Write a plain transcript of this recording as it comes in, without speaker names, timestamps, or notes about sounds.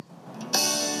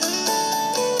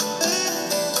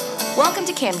Welcome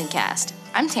to Camden Cast.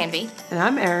 I'm Tanvi. And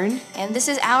I'm Erin. And this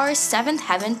is our Seventh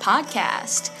Heaven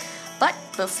podcast. But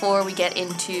before we get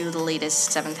into the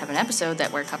latest Seventh Heaven episode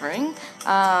that we're covering,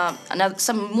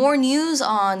 some more news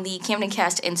on the Camden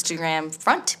Cast Instagram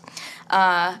front.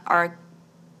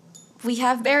 We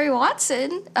have Barry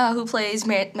Watson, who plays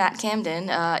Matt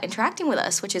Camden, interacting with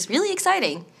us, which is really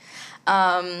exciting.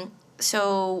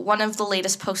 So one of the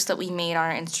latest posts that we made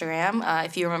on our Instagram,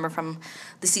 if you remember from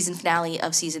the season finale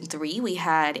of season 3, we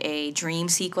had a dream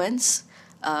sequence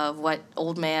of what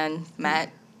old man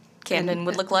Matt Camden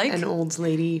would look like. And old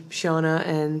lady Shauna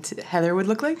and Heather would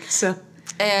look like.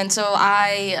 And so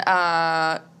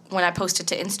I, when I posted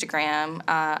to Instagram,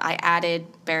 I added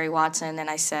Barry Watson and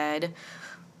I said,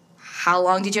 how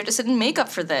long did you have to sit in makeup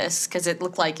for this? Because it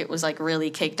looked like it was like really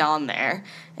caked on there.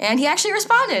 And he actually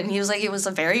responded. He was like, it was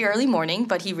a very early morning,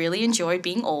 but he really enjoyed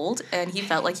being old, and he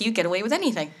felt like he could get away with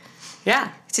anything.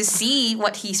 Yeah. To see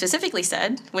what he specifically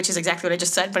said, which is exactly what I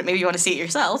just said, but maybe you want to see it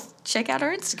yourself, check out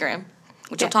our Instagram,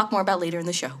 which I'll talk more about later in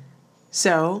the show.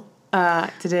 So,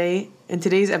 in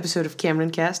today's episode of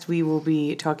Camden Cast, we will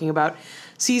be talking about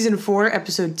Season 4,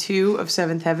 Episode 2 of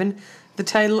Seventh Heaven, the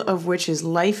title of which is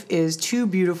Life is Too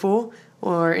Beautiful,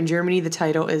 or in Germany the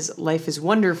title is Life is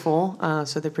Wonderful,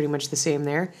 so they're pretty much the same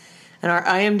there. And our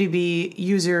IMDb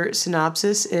user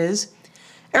synopsis is,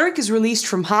 Eric is released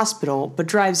from hospital, but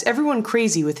drives everyone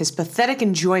crazy with his pathetic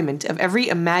enjoyment of every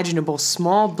imaginable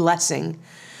small blessing.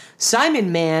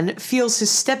 Simon Man feels his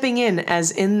stepping in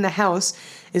as in the house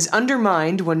is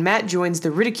undermined when Matt joins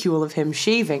the ridicule of him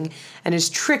shaving and is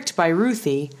tricked by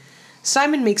Ruthie.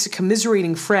 Simon makes a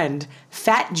commiserating friend,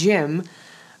 Fat Jim.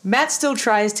 Matt still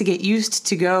tries to get used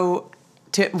to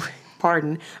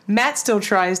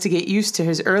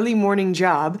his early morning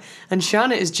job, and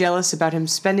Shauna is jealous about him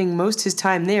spending most his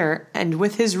time there and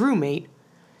with his roommate.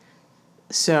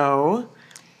 So,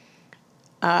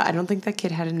 I don't think that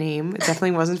kid had a name. It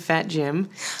definitely wasn't Fat Jim.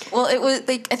 Well, it was.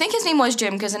 I think his name was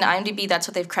Jim because in IMDb that's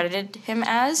what they've credited him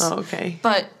as. Oh, okay.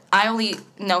 But I only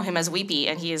know him as Weepy,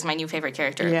 and he is my new favorite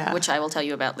character, which I will tell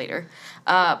you about later.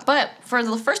 But for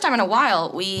the first time in a while,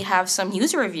 we have some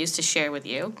user reviews to share with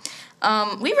you.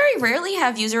 We very rarely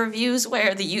have user reviews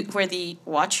where the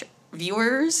watch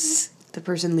viewers, the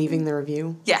person leaving the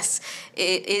review,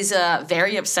 is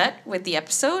very upset with the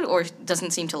episode or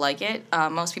doesn't seem to like it.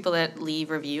 Most people that leave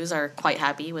reviews are quite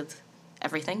happy with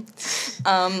everything.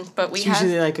 But we it's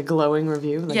usually like a glowing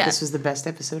review, this was the best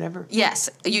episode ever.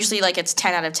 Yes, usually like it's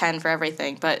 10 out of 10 for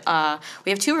everything. But we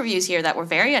have 2 reviews here that were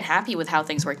very unhappy with how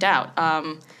things worked out.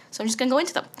 So I'm just going to go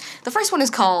into them. The first one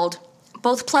is called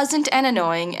Both Pleasant and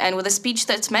Annoying, and with a speech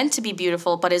that's meant to be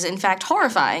beautiful but is in fact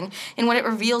horrifying in what it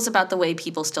reveals about the way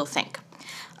people still think.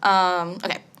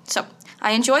 Okay, so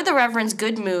I enjoyed the Reverend's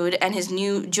good mood and his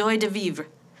new joie de vivre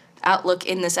outlook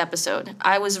in this episode.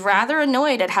 I was rather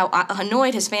annoyed at how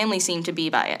annoyed his family seemed to be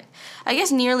by it. I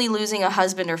guess nearly losing a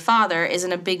husband or father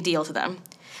isn't a big deal to them.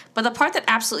 But the part that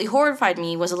absolutely horrified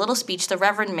me was a little speech the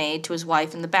Reverend made to his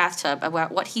wife in the bathtub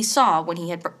about what he saw when he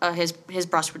had his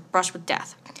brush with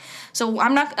death. So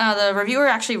I'm not. The reviewer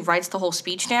actually writes the whole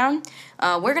speech down.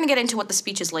 We're going to get into what the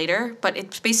speech is later, but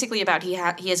it's basically about he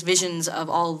has visions of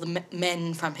all the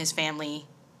men from his family,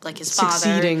 like his father.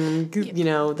 Succeeding,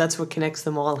 that's what connects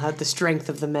them all, had the strength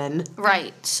of the men.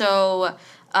 Right. So,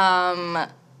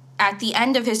 at the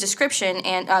end of his description,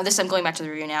 and I'm going back to the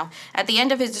review now. At the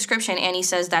end of his description, Annie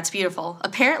says, "That's beautiful."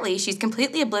 Apparently, she's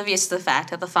completely oblivious to the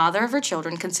fact that the father of her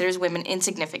children considers women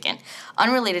insignificant,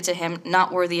 unrelated to him,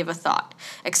 not worthy of a thought,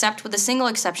 except with the single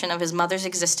exception of his mother's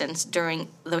existence during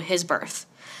his birth.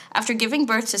 After giving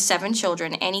birth to 7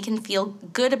 children, Annie can feel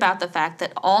good about the fact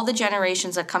that all the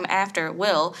generations that come after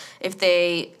will, if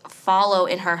they follow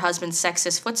in her husband's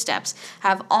sexist footsteps,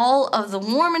 have all of the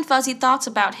warm and fuzzy thoughts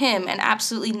about him and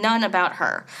absolutely none about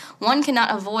her. One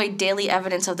cannot avoid daily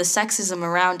evidence of the sexism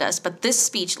around us, but this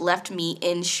speech left me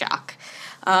in shock.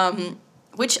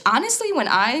 Which, honestly, when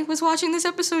I was watching this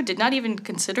episode, did not even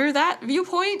consider that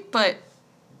viewpoint, but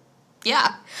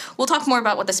yeah, we'll talk more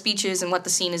about what the speech is and what the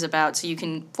scene is about so you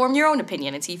can form your own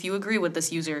opinion and see if you agree with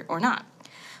this user or not.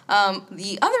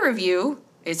 The other review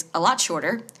is a lot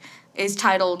shorter. Is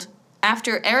titled,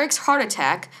 After Eric's Heart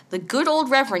Attack, the good old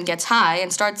Reverend gets high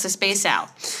and starts to space out.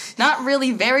 Not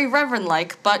really very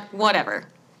Reverend-like, but whatever.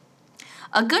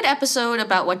 A good episode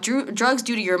about what drugs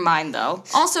do to your mind, though.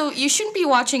 Also, you shouldn't be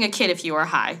watching a kid if you are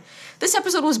high. This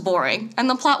episode was boring, and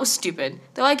the plot was stupid,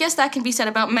 though I guess that can be said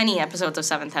about many episodes of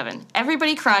Seventh Heaven.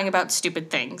 Everybody crying about stupid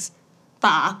things.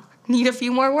 Bah, need a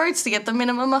few more words to get the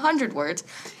minimum 100 words.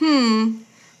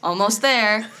 Almost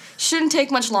there. Shouldn't take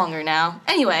much longer now.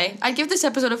 Anyway, I'd give this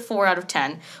episode a 4 out of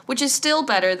 10, which is still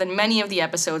better than many of the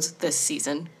episodes this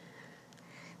season.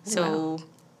 So,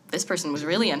 this person was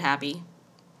really unhappy.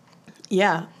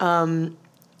 Yeah.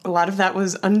 A lot of that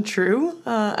was untrue.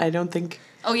 I don't think...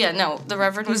 Oh, yeah, no. The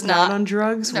Reverend was not on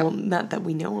drugs. No. Well, not that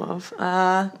we know of.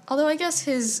 Although I guess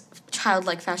his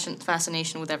childlike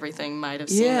fascination with everything might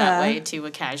have seemed that way to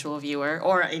a casual viewer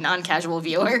or a non-casual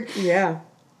viewer. Yeah.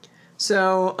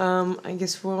 So, I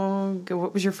guess we'll go.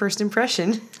 What was your first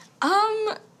impression?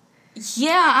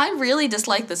 Yeah, I really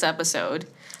disliked this episode.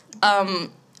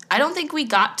 I don't think we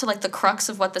got to, like, the crux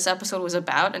of what this episode was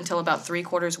about until about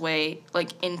 3/4 way,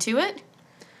 like, into it.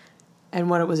 And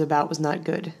what it was about was not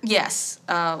good. Yes,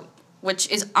 which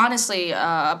is honestly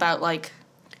about, like,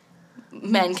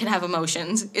 men can have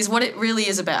emotions, is what it really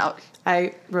is about.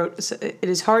 I wrote, it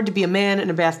is hard to be a man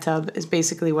in a bathtub is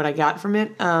basically what I got from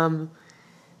it.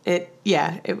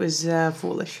 It was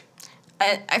foolish.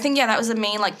 I think, yeah, that was the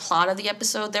main, like, plot of the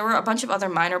episode. There were a bunch of other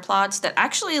minor plots that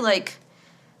actually, like,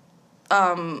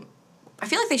 I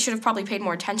feel like they should have probably paid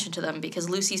more attention to them because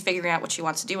Lucy's figuring out what she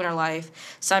wants to do in her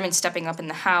life. Simon's stepping up in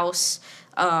the house.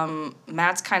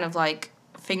 Matt's kind of, like,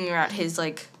 figuring out his,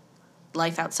 like,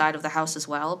 life outside of the house as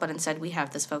well. But instead we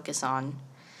have this focus on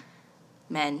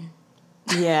men.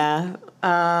 Yeah.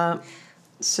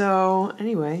 So,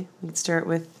 anyway, we can start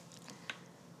with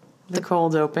the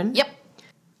cold open. Yep.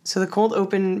 So the cold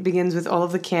open begins with all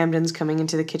of the Camdens coming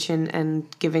into the kitchen and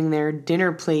giving their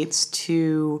dinner plates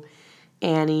to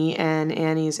Annie, and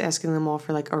Annie's asking them all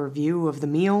for, like, a review of the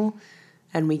meal,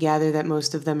 and we gather that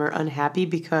most of them are unhappy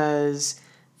because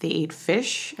they ate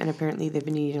fish, and apparently they've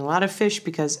been eating a lot of fish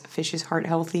because fish is heart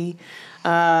healthy.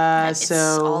 It's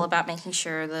all about making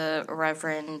sure the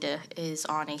Reverend is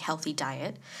on a healthy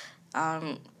diet.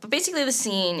 But basically the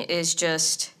scene is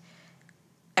just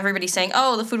everybody saying,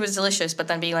 oh, the food was delicious, but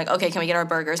then being like, okay, can we get our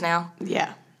burgers now?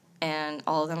 Yeah. And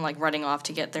all of them, like, running off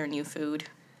to get their new food.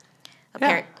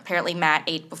 Apparently Matt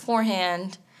ate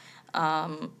beforehand.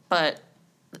 But,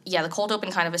 yeah, the cold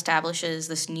open kind of establishes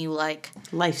this new, like...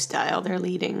 lifestyle they're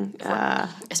leading.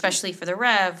 Especially for the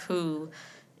Rev, who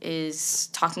is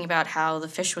talking about how the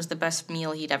fish was the best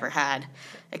meal he'd ever had.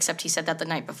 Except he said that the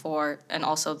night before and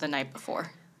also the night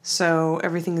before. So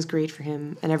everything is great for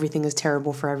him and everything is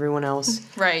terrible for everyone else.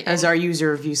 Right. As our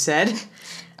user review said.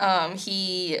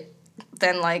 He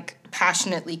then, like,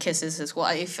 passionately kisses his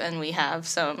wife, and we have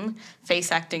some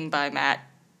face acting by Matt.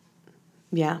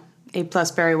 Yeah. A+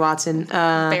 Barry Watson.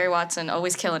 Barry Watson,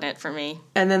 always killing it for me.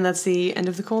 And then that's the end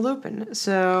of the cold open.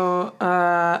 So,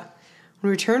 when we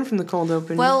return from the cold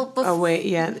open... Well,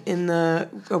 in the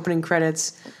opening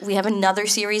credits... we have another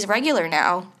series regular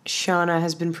now. Shauna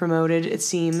has been promoted, it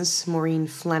seems. Maureen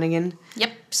Flanagan.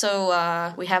 Yep.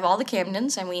 So, we have all the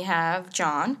Camdens, and we have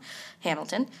John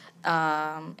Hamilton.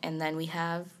 And then we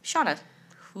have Shauna,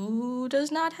 who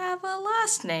does not have a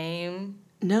last name.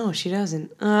 No, she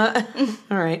doesn't. All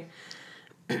right.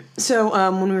 So,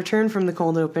 when we return from the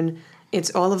cold open,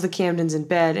 it's all of the Camdens in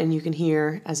bed, and you can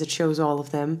hear, as it shows all of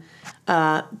them,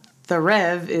 the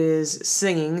Rev is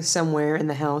singing somewhere in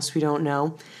the house, we don't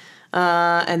know.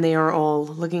 And they are all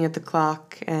looking at the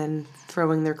clock and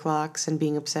throwing their clocks and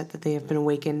being upset that they have been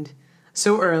awakened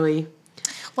so early.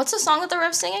 What's the song that the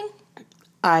Rev's singing?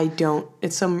 I don't.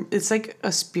 It's like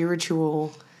a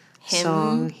spiritual hymn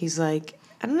song. He's like,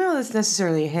 I don't know if it's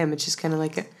necessarily a hymn. It's just kind of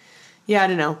like I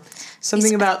don't know.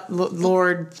 Something about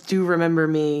Lord, do remember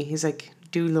me. He's like,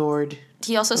 do Lord.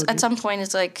 He also, at some point,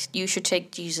 is like, you should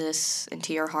take Jesus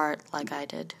into your heart like I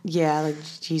did. Yeah, like,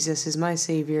 Jesus is my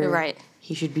savior. Right.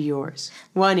 He should be yours.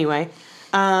 Well, anyway,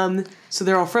 so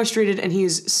they're all frustrated, and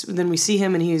then we see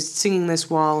him, and he is singing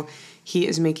this while he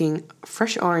is making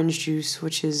fresh orange juice,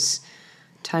 which is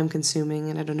time-consuming,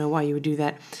 and I don't know why you would do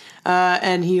that.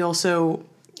 And he also...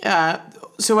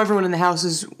 so everyone in the house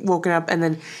is woken up, and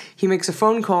then he makes a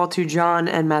phone call to John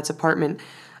and Matt's apartment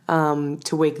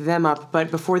to wake them up.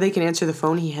 But before they can answer the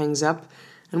phone, he hangs up.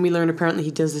 And we learn apparently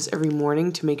he does this every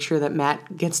morning to make sure that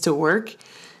Matt gets to work.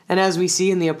 And as we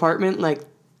see in the apartment, like,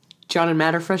 John and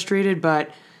Matt are frustrated,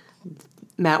 but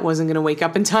Matt wasn't going to wake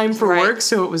up in time for work,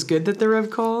 so it was good that the Rev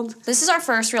called. This is our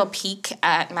first real peek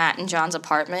at Matt and John's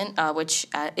apartment, which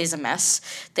is a mess.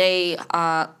 They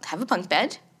have a bunk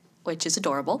bed, which is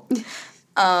adorable.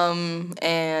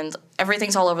 And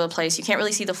everything's all over the place. You can't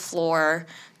really see the floor.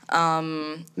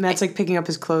 Matt's like picking up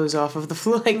his clothes off of the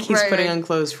floor, like he's putting on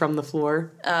clothes from the floor.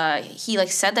 He like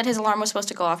said that his alarm was supposed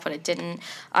to go off, but it didn't.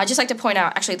 I'd just like to point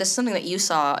out, actually, this is something that you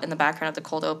saw in the background of the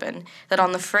cold open, that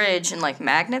on the fridge in like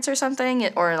magnets or something,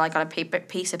 or like on a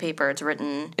piece of paper, it's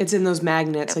written. It's in those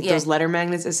magnets, like those letter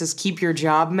magnets. It says "Keep your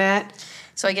job, Matt."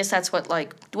 So I guess that's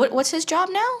what's his job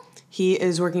now? He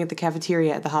is working at the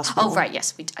cafeteria at the hospital. Oh, right,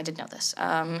 yes, I did know this.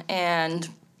 And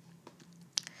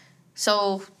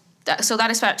so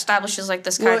that establishes like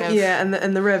this kind of... Yeah,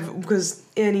 and the Rev, because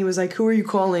Annie was like, who are you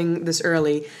calling this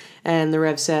early? And the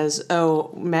Rev says,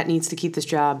 oh, Matt needs to keep this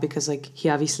job because, like, he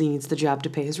obviously needs the job to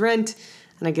pay his rent.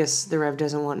 And I guess the Rev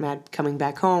doesn't want Matt coming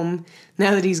back home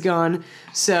now that he's gone.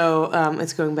 So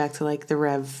it's going back to, like, the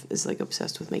Rev is, like,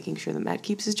 obsessed with making sure that Matt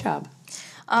keeps his job.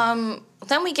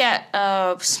 Then we get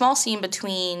a small scene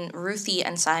between Ruthie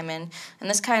and Simon, and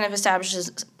this kind of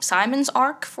establishes Simon's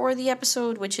arc for the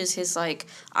episode, which is his, like,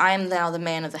 I am now the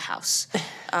man of the house.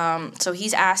 So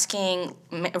he's asking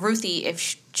Ruthie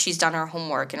if she's done her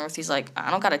homework, and Ruthie's like,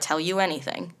 I don't gotta tell you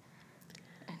anything.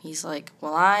 And he's like,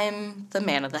 well, I'm the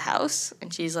man of the house.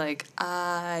 And she's like,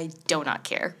 I do not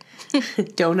care.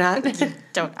 Do not?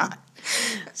 Do not.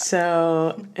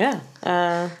 So,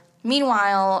 yeah.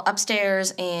 Meanwhile,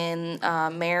 upstairs in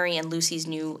Mary and Lucy's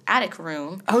new attic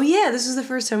room. Oh, yeah, this is the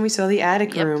first time we saw the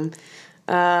attic room.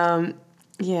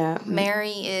 Yeah.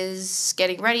 Mary is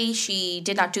getting ready. She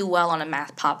did not do well on a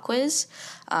math pop quiz,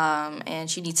 and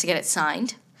she needs to get it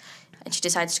signed. And she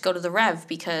decides to go to the Rev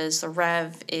because the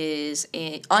Rev is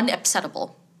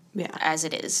unupsettable, as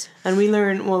it is. And we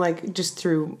learn, well, like, just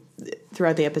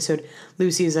throughout the episode,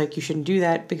 Lucy is like, you shouldn't do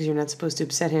that because you're not supposed to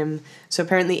upset him. So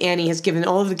apparently Annie has given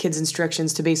all of the kids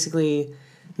instructions to basically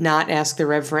not ask the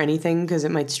Rev for anything because it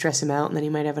might stress him out and then he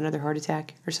might have another heart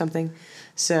attack or something.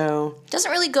 So...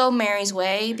 Doesn't really go Mary's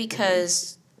way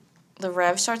because the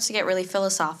Rev starts to get really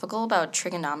philosophical about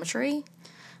trigonometry.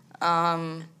 He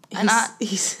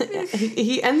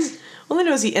ends... All I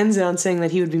know is he ends it on saying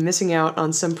that he would be missing out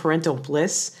on some parental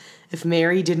bliss if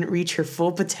Mary didn't reach her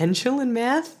full potential in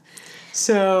math.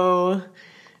 So,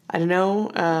 I don't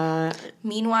know.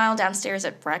 Meanwhile, downstairs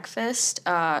at breakfast,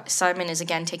 Simon is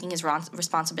again taking his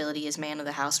responsibility as man of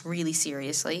the house really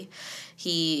seriously.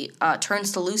 He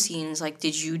turns to Lucy and is like,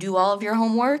 did you do all of your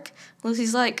homework?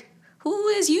 Lucy's like, who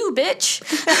is you, bitch?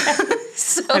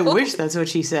 So, I wish that's what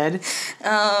she said.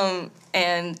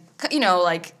 And, you know,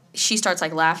 like, she starts,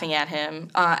 like, laughing at him.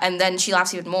 And then she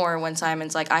laughs even more when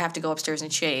Simon's like, I have to go upstairs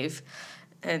and shave.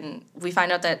 And we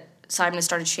find out that Simon has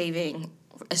started shaving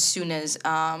as soon as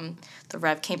the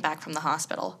Rev came back from the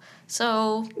hospital.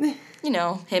 So, you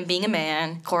know, him being a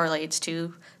man correlates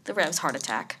to the Rev's heart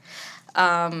attack.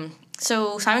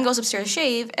 So Simon goes upstairs to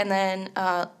shave, and then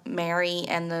Mary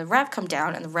and the Rev come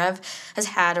down, and the Rev has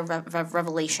had a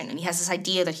revelation, and he has this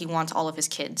idea that he wants all of his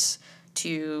kids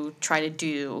to try to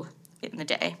do in the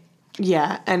day.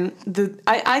 Yeah, and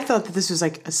I thought that this was,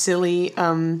 like, a silly...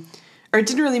 or it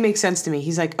didn't really make sense to me.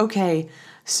 He's like, okay,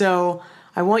 so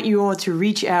I want you all to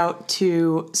reach out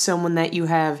to someone that you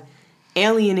have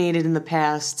alienated in the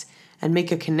past and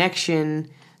make a connection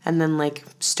and then, like,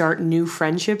 start new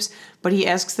friendships. But he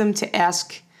asks them to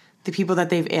ask the people that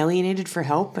they've alienated for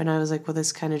help. And I was like, well,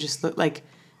 this kind of just looked like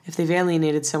if they've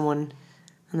alienated someone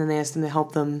and then they ask them to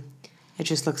help them, it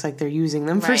just looks like they're using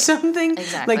them for something.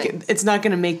 Exactly. Like, it's not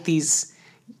going to make these,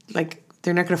 like...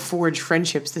 They're not going to forge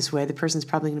friendships this way. The person's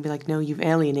probably going to be like, no, you've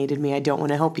alienated me. I don't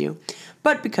want to help you.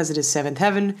 But because it is Seventh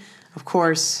Heaven, of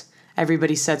course,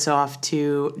 everybody sets off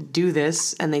to do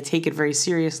this, and they take it very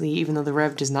seriously, even though the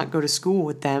Rev does not go to school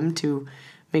with them to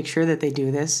make sure that they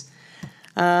do this.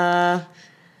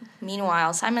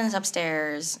 Meanwhile, Simon is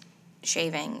upstairs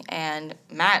shaving, and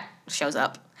Matt shows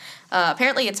up.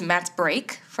 Apparently, it's Matt's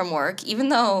break from work, even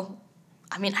though...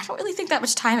 I mean, I don't really think that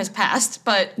much time has passed,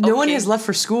 but... No one has left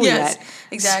for school yet. Yes,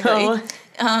 exactly.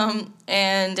 So.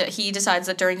 And he decides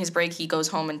that during his break, he goes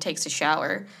home and takes a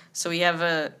shower. So we have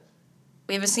a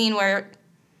scene where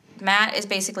Matt is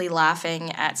basically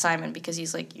laughing at Simon because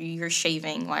he's like, you're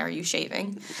shaving, why are you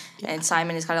shaving? Yeah. And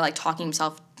Simon is kind of like talking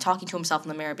to himself in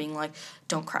the mirror, being like,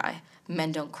 don't cry.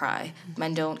 Men don't cry.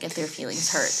 Men don't get their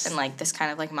feelings hurt. And, like, this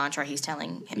kind of, like, mantra he's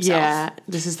telling himself. Yeah,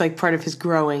 this is, like, part of his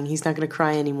growing. He's not going to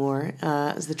cry anymore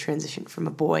as the transition from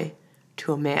a boy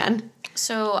to a man.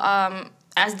 So,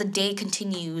 as the day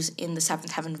continues in the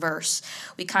Seventh Heaven verse,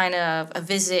 we kind of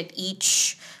visit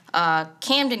each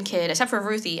Camden kid, except for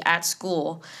Ruthie, at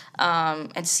school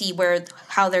and see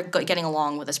how they're getting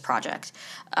along with this project.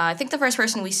 I think the first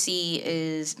person we see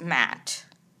is Matt.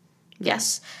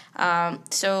 Yes.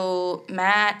 So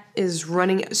Matt is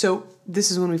running. So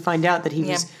this is when we find out that he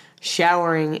was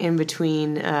showering in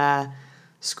between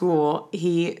school.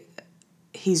 He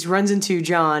runs into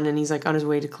John and he's like on his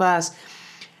way to class,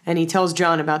 and he tells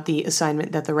John about the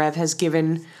assignment that the Rev has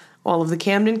given all of the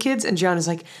Camden kids, and John is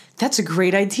like, that's a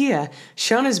great idea.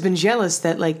 Shauna's been jealous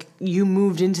that, like, you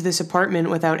moved into this apartment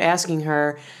without asking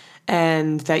her,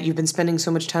 and that you've been spending so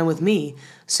much time with me.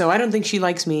 So I don't think she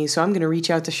likes me, so I'm going to reach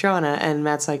out to Shauna. And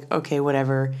Matt's like, okay,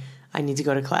 whatever. I need to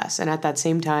go to class. And at that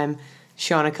same time,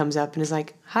 Shauna comes up and is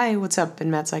like, hi, what's up? And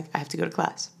Matt's like, I have to go to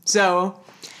class. So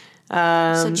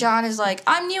John is like,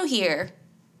 I'm new here.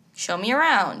 Show me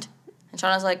around. And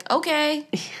Shauna's like, okay.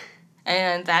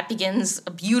 And that begins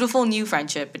a beautiful new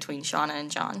friendship between Shauna and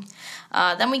John.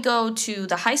 Then we go to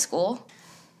the high school.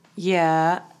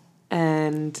 Yeah,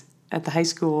 and at the high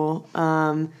school,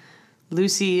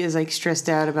 Lucy is like stressed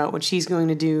out about what she's going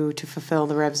to do to fulfill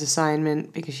the Rev's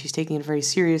assignment because she's taking it very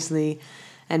seriously,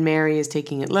 and Mary is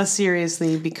taking it less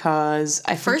seriously because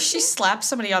First she slaps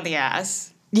somebody on the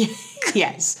ass.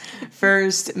 Yes.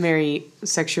 First, Mary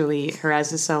sexually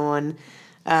harasses someone,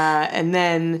 and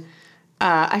then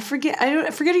I forget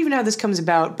even how this comes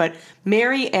about. But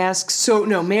Mary asks.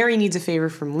 Mary needs a favor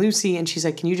from Lucy, and she's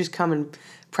like, "Can you just come and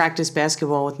practice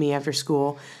basketball with me after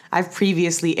school? I've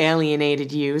previously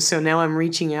alienated you, so now I'm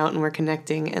reaching out and we're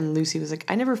connecting." And Lucy was like,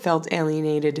 "I never felt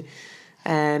alienated,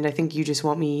 and I think you just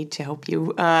want me to help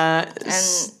you." And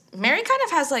Mary kind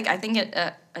of has like I think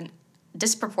a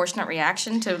disproportionate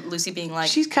reaction to Lucy being like...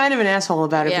 She's kind of an asshole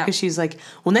about it because she's like,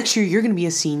 well, next year you're going to be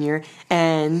a senior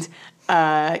and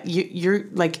you're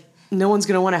like, no one's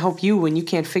going to want to help you when you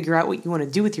can't figure out what you want to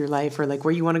do with your life or like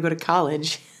where you want to go to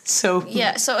college. So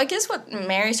I guess what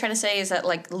Mary's trying to say is that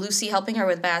like Lucy helping her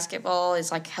with basketball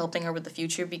is like helping her with the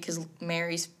future because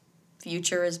Mary's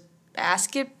future is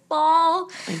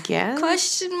basketball. I guess.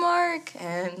 Question mark.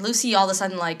 And Lucy all of a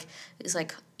sudden like is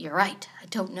like, you're right. I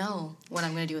don't know what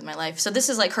I'm going to do with my life. So this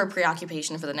is like her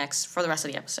preoccupation for the rest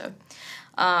of the episode.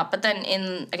 But then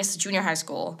in, I guess, the junior high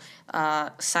school,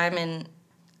 Simon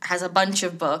has a bunch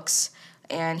of books,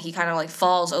 and he kind of like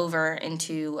falls over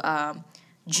into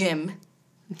gym,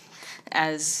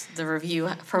 as the review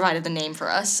provided the name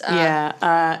for us.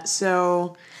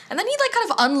 And then he like kind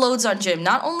of unloads on Jim,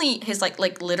 not only his like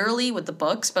literally with the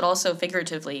books, but also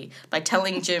figuratively by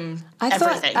telling Jim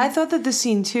everything. I thought that the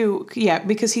scene too,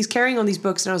 because he's carrying all these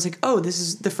books, and I was like, oh, this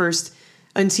is the first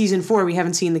in season 4. We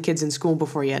haven't seen the kids in school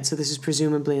before yet, so this is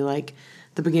presumably like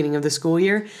the beginning of the school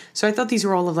year. So I thought these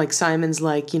were all of like Simon's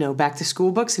like back to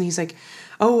school books, and he's like,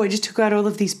 oh, I just took out all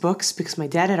of these books because my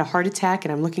dad had a heart attack,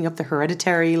 and I'm looking up the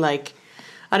hereditary like.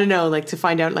 I don't know, like to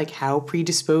find out like how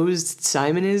predisposed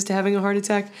Simon is to having a heart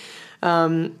attack.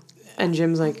 And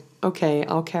Jim's like, okay,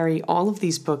 I'll carry all of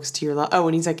these books to your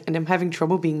and he's like, and I'm having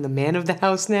trouble being the man of the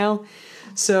house now.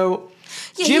 So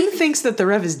Jim thinks that the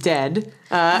Rev is dead.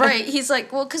 Right. He's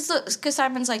like, well, because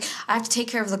Simon's like, I have to take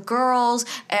care of the girls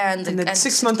and the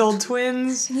 6-month-old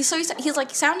twins. And he's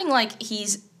like sounding like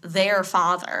he's their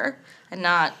father and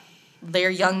not their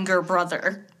younger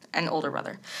brother and older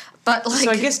brother. But like, so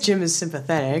I guess Jim is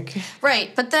sympathetic.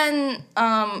 Right. But then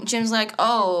Jim's like,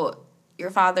 oh,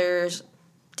 your father's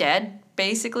dead,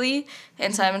 basically.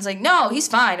 And Simon's like, no, he's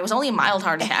fine. It was only a mild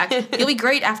heart attack. He'll be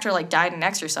great after like diet and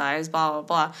exercise, blah, blah,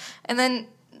 blah. And then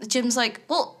Jim's like,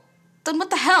 well, then what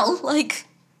the hell? Like,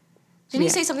 didn't he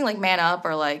say something like man up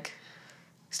or like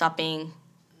stop being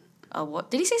a what?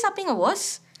 Did he say stop being a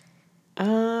wuss?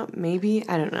 Maybe.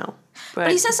 I don't know.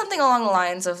 But he says something along the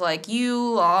lines of, like,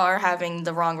 you are having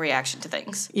the wrong reaction to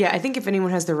things. Yeah, I think if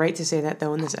anyone has the right to say that,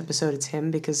 though, in this episode, it's him.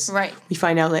 Because we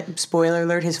find out, that, spoiler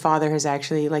alert, his father has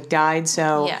actually, like, died.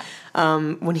 So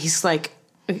when he's, like,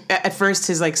 at first,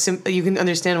 his, like, you can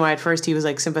understand why at first he was,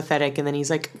 like, sympathetic. And then he's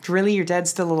like, really, your dad's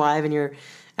still alive and you're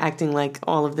acting like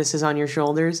all of this is on your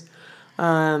shoulders?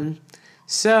 And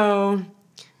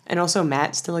also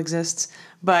Matt still exists.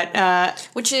 But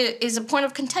which is a point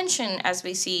of contention, as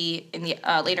we see in the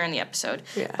later in the episode.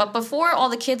 Yeah. But before all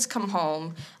the kids come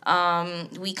home,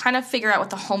 we kind of figure out what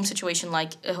the home situation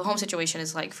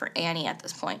is like for Annie at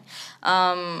this point.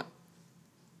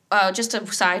 Just a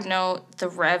side note: the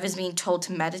Rev is being told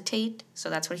to meditate,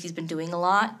 so that's what he's been doing a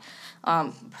lot.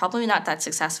 Probably not that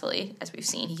successfully, as we've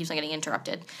seen. He keeps on getting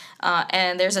interrupted.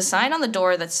 And there's a sign on the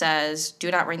door that says,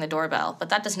 do not ring the doorbell. But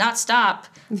that does not stop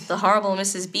the horrible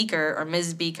Mrs. Beaker, or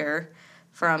Ms. Beaker,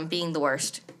 from being the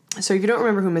worst. So if you don't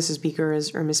remember who Mrs. Beaker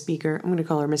is, or Miss Beaker, I'm going to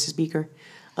call her Mrs. Beaker.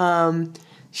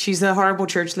 She's the horrible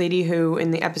church lady who, in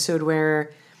the episode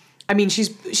where... I mean,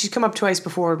 she's come up twice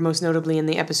before, most notably in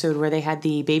the episode where they had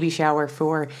the baby shower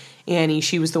for Annie.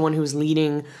 She was the one who was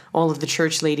leading all of the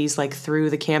church ladies, like, through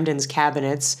the Camden's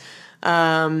cabinets.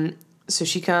 So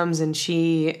she comes and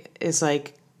she is,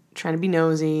 like, trying to be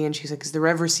nosy, and she's like, is the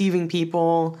Rev receiving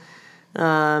people?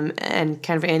 And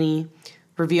kind of Annie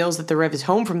reveals that the Rev is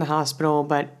home from the hospital,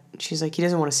 but she's like, he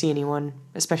doesn't want to see anyone,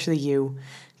 especially you,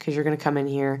 because you're going to come in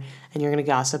here and you're going to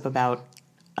gossip about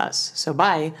us. So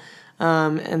bye.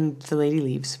 And the lady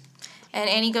leaves. And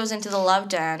Annie goes into the love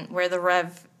den where the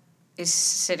Rev is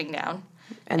sitting down.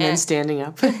 And then standing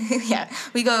up. Yeah.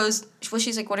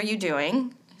 She's like, what are you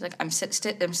doing? He's like, I'm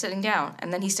sitting down.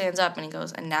 And then he stands up and he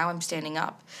goes, and now I'm standing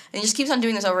up. And he just keeps on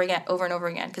doing this over and over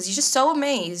again because he's just so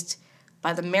amazed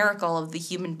by the miracle of the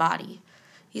human body.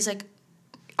 He's like,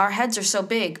 our heads are so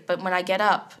big, but when I get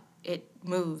up, it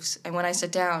moves. And when I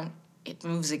sit down, it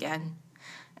moves again.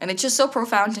 And it's just so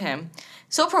profound to him.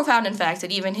 So profound, in fact,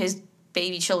 that even his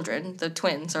baby children, the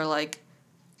twins, are like,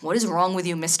 what is wrong with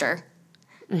you, mister?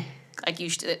 Like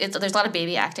there's a lot of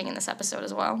baby acting in this episode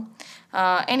as well.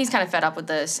 Annie's kind of fed up with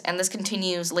this, and this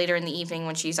continues later in the evening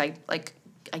when she's I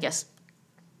guess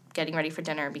getting ready for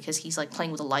dinner because he's like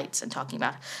playing with the lights and talking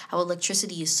about how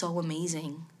electricity is so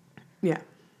amazing. Yeah.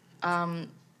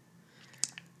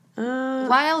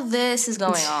 While this is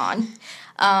going on,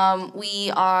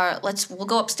 we'll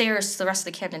go upstairs to the rest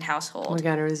of the Camden household. Oh my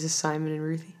God, is this Simon and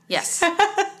Ruthie? Yes.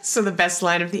 So the best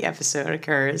line of the episode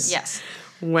occurs. Yes.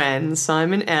 When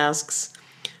Simon asks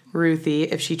Ruthie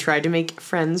if she tried to make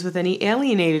friends with any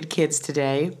alienated kids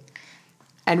today,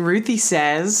 and Ruthie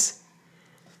says,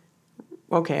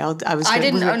 "Okay, I was." I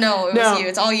didn't. Oh no, it was you.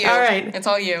 It's all you. All right, it's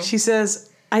all you. She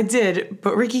says, "I did,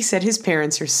 but Ricky said his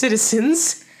parents are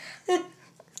citizens."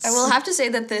 I will have to say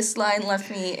that this line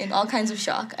left me in all kinds of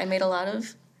shock. I made a lot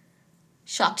of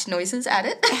shocked noises at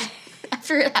it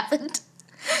after it happened.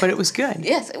 But it was good.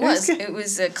 Yes, it was. It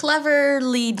was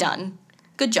cleverly done.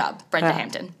 Good job, Brenda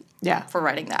Hampton. Yeah. For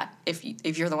writing that, if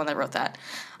you're the one that wrote that.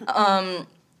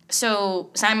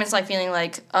 So Simon's like feeling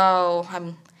like, oh,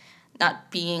 I'm not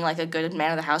being like a good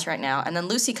man of the house right now. And then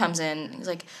Lucy comes in. He's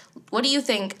like, what do you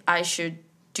think I should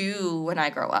do when I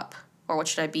grow up? Or what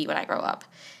should I be when I grow up?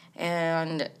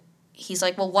 And he's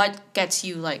like, well, what gets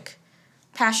you like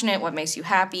passionate? What makes you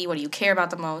happy? What do you care about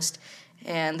the most?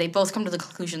 And they both come to the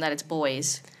conclusion that it's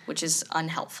boys, which is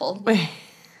unhelpful.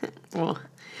 Well.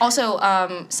 Also,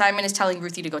 Simon is telling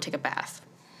Ruthie to go take a bath.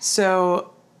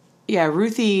 So, yeah,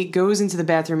 Ruthie goes into the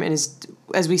bathroom and is,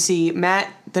 as we see,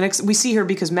 we see her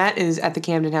because Matt is at the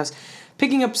Camden house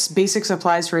picking up basic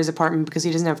supplies for his apartment because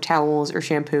he doesn't have towels or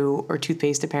shampoo or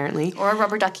toothpaste, apparently. Or a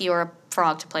rubber ducky or a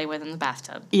frog to play with in the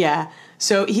bathtub. Yeah.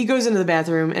 So he goes into the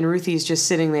bathroom and Ruthie's just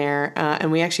sitting there,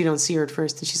 and we actually don't see her at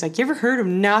first. And she's like, you ever heard of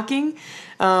knocking?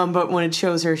 But when it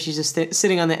shows her, she's just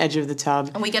sitting on the edge of the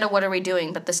tub. And we get a what are we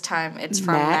doing, but this time it's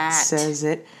from Matt. Matt says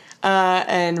it.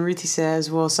 And Ruthie says,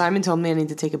 well, Simon told me I need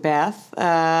to take a bath,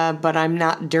 but I'm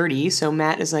not dirty. So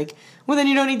Matt is like, well, then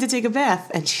you don't need to take a bath.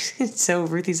 And so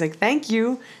Ruthie's like, thank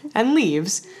you, and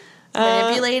leaves.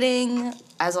 Manipulating,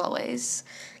 as always.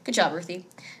 Good job, Ruthie.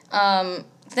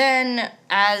 Then,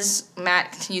 as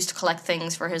Matt continues to collect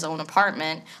things for his own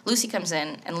apartment, Lucy comes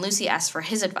in, and Lucy asks for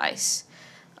his advice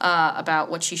about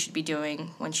what she should be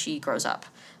doing when she grows up.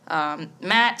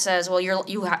 Matt says, well,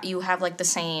 you have like the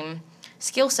same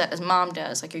skill set as Mom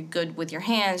does. Like, you're good with your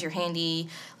hands, you're handy,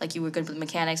 like you were good with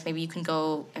mechanics, maybe you can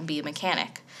go and be a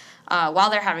mechanic. While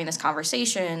they're having this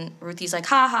conversation, Ruthie's like,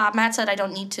 ha, Matt said I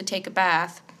don't need to take a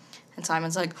bath. And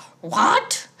Simon's like,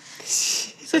 what?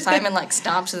 So Simon, like,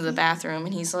 stomps into the bathroom,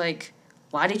 and he's like,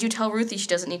 why did you tell Ruthie she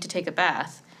doesn't need to take a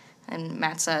bath? And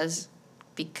Matt says,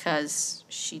 because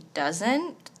she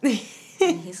doesn't.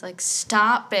 And he's like,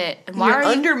 stop it. And why You're are you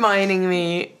undermining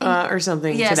me, or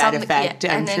something to that effect.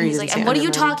 Yeah. I'm And then sure he's like, and what are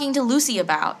you talking to Lucy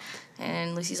about?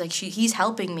 And Lucy's like, he's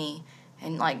helping me.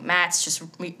 And, like,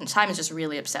 Simon's just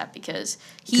really upset because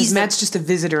Matt's just a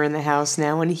visitor in the house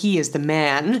now, and he is the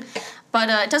man. But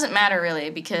it doesn't matter, really,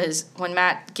 because when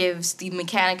Matt gives the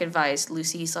mechanic advice,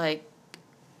 Lucy's like,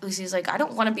 I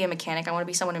don't want to be a mechanic. I want to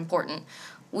be someone important,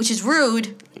 which is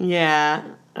rude. Yeah.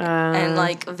 And,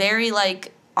 like, very,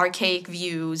 like, archaic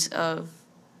views of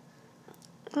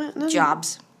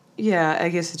jobs. Yeah, I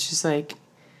guess it's just, like,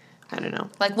 I don't know.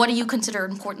 Like, what do you consider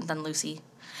important then, Lucy?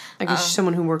 I guess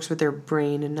someone who works with their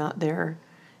brain and not their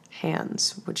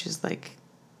hands, which is, like,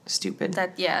 stupid.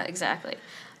 Yeah, exactly.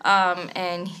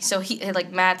 And so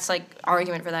Matt's, like,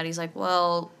 argument for that, he's like,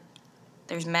 well,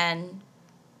 there's men.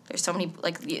 There's so many,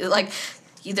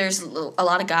 there's a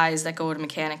lot of guys that go to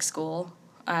mechanic school.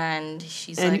 And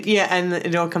she's like... Yeah, and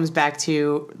it all comes back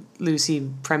to Lucy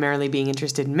primarily being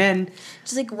interested in men.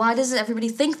 She's like, why does everybody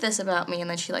think this about me? And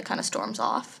then she, like, kind of storms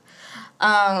off.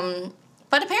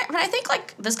 But I think,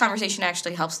 like, this conversation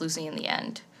actually helps Lucy in the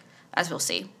end, as we'll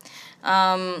see.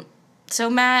 So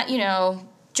Matt,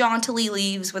 jauntily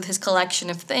leaves with his collection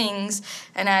of things,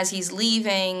 and as he's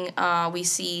leaving, we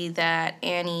see that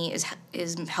Annie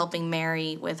is helping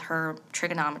Mary with her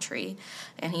trigonometry,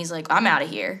 and he's like, I'm out of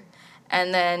here.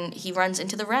 And then he runs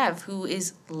into the Rev, who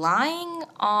is lying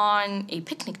on a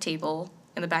picnic table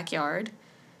in the backyard.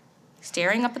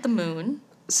 staring up at the moon.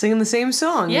 Singing the same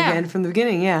song again from the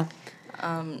beginning, yeah.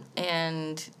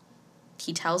 And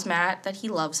he tells Matt that he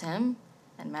loves him,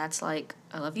 and Matt's like,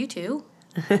 I love you too.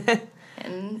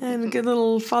 and a good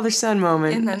little father-son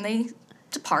moment. And then they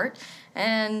depart,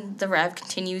 and the Rev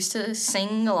continues to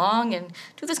sing along and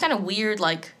do this kind of weird,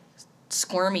 like,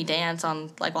 squirmy dance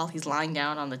on, like, while he's lying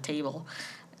down on the table.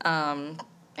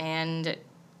 And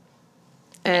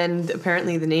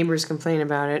apparently the neighbors complain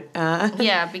about it.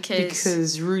 Yeah,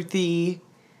 because Ruthie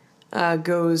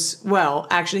goes... Well,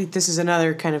 actually, this is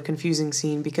another kind of confusing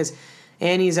scene because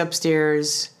Annie's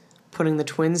upstairs putting the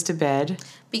twins to bed.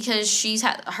 Because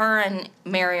her and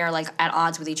Mary are, like, at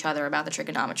odds with each other about the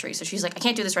trigonometry. So she's like, I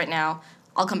can't do this right now.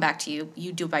 I'll come back to you.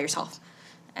 You do it by yourself.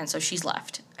 And so she's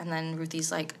left. And then Ruthie's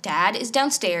like, Dad is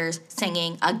downstairs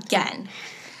singing again.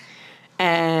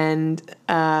 And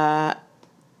then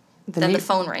the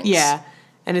phone rings. Yeah.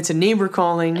 And it's a neighbor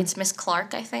calling. It's Miss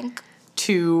Clark, I think.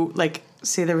 To, like,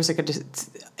 say there was, like,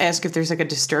 ask if there's, like, a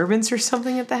disturbance or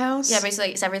something at the house. Yeah,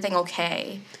 basically, is everything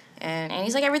okay? And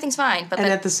Annie's like, everything's fine. But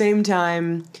at the same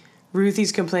time,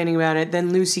 Ruthie's complaining about it.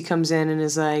 Then Lucy comes in and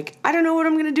is like, I don't know what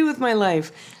I'm going to do with my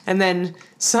life. And then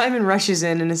Simon rushes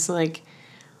in and is like,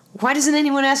 why doesn't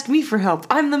anyone ask me for help?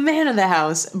 I'm the man of the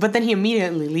house. But then he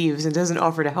immediately leaves and doesn't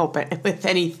offer to help with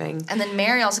anything. And then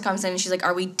Mary also comes in and she's like,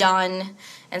 are we done?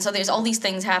 And so there's all these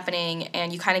things happening,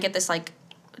 and you kind of get this, like,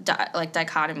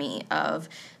 dichotomy of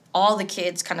all the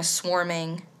kids kind of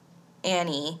swarming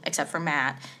Annie, except for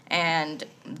Matt, and,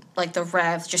 like, the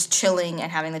Rev just chilling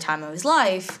and having the time of his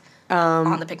life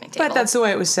on the picnic table. But that's the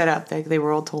way it was set up. They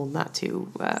were all told not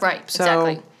to. Right,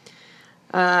 exactly.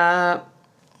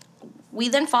 We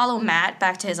then follow Matt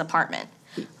back to his apartment,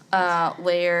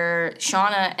 where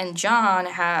Shauna and John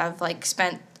have, like,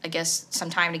 spent, I guess,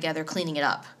 some time together cleaning it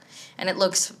up. And it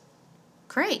looks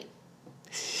great.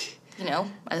 You know,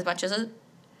 as much as a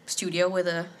studio with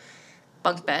a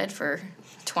bunk bed for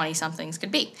 20-somethings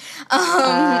could be.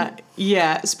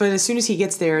 Yeah, but as soon as he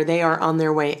gets there, they are on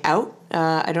their way out.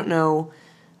 I don't know.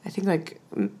 I think, like,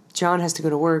 John has to go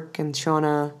to work, and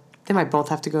Shauna, they might both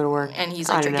have to go to work. And he's,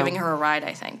 like, giving her a ride,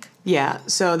 I think. Yeah,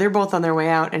 so they're both on their way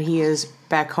out, and he is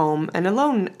back home and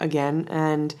alone again.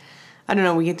 And I don't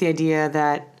know, we get the idea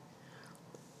that...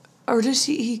 Or does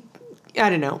he I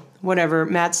don't know. Whatever.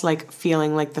 Matt's, like,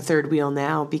 feeling like the third wheel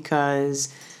now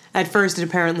because at first it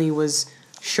apparently was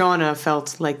Shauna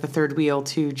felt like the third wheel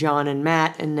to John and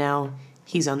Matt, and now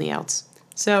he's on the outs.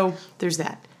 So there's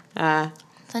that.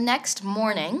 The next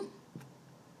morning,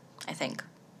 I think.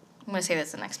 I'm going to say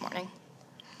this the next morning.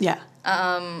 Yeah.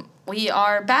 We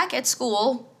are back at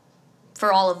school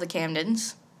for all of the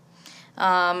Camdens.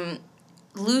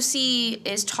 Lucy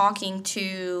is talking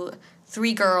to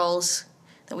 3 girls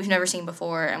that we've never seen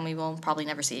before and we will probably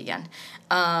never see again.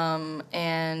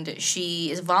 And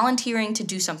she is volunteering to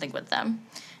do something with them.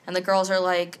 And the girls are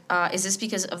like, is this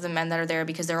because of the men that are there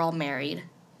because they're all married?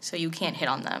 So you can't hit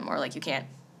on them or, like, you can't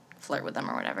flirt with them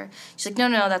or whatever. She's like, no,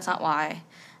 that's not why.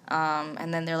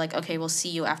 And then they're like, okay, we'll see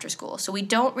you after school. So we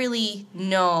don't really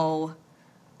know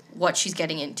what she's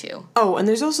getting into. Oh, and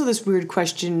there's also this weird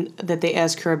question that they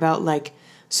ask her about, like,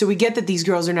 so we get that these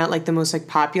girls are not, like, the most, like,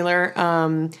 popular,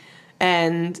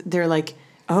 and they're like,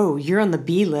 oh, you're on the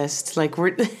B list, like,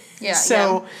 we're... Yeah,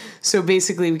 So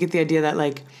basically we get the idea that,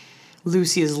 like,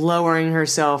 Lucy is lowering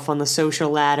herself on the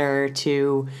social ladder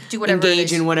to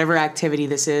engage in whatever activity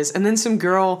this is. And then some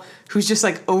girl who's just,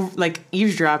 like,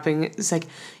 eavesdropping is like,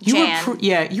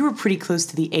 you were pretty close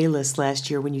to the A-list last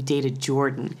year when you dated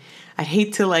Jordan. I'd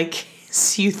hate to, like,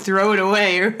 see you throw it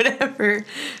away or whatever.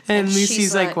 And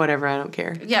Lucy's like, whatever, I don't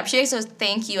care. Yeah, she says,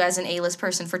 thank you as an A-list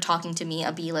person for talking to me,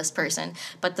 a B-list person.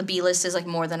 But the B-list is, like,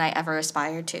 more than I ever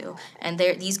aspired to. And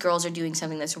these girls are doing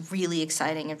something that's really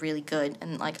exciting and really good.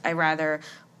 And, like, I rather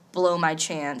blow my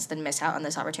chance than miss out on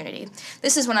this opportunity.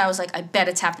 This is when I was like, I bet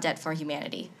it's Habitat for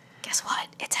Humanity. Guess what?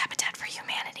 It's Habitat for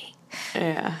Humanity.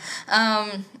 Yeah.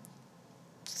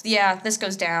 Yeah, this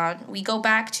goes down. We go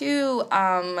back to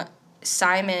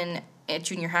Simon at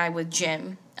junior high with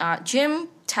Jim. Jim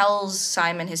tells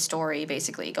Simon his story,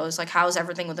 basically. He goes, like, how's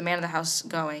everything with the man of the house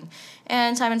going?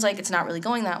 And Simon's like, it's not really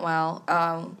going that well.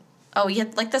 You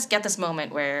had, like, get this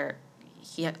moment where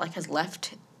he, like, has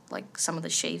left, like, some of the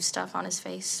shave stuff on his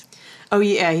face. Oh,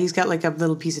 yeah, he's got, like, a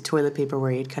little piece of toilet paper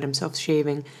where he had cut himself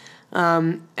shaving.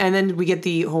 And then we get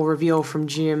the whole reveal from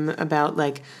Jim about,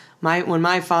 like, when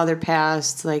my father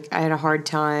passed, like, I had a hard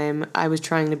time. I was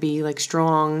trying to be, like,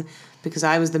 strong because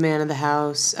I was the man of the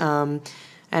house. And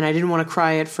I didn't want to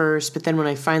cry at first, but then when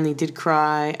I finally did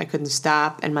cry, I couldn't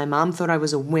stop. And my mom thought I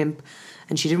was a wimp,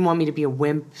 and she didn't want me to be a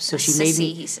wimp, so she made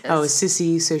me... he says. Oh, a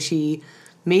sissy. So she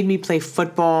made me play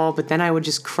football, but then I would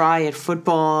just cry at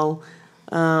football.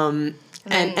 And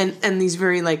these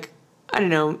very, like, I don't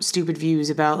know, stupid views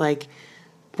about, like,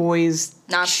 boys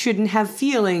shouldn't have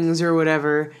feelings or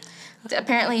whatever.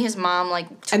 Apparently his mom, like,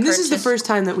 and this is the first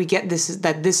time that we get this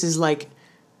is like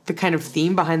the kind of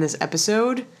theme behind this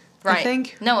episode, right. I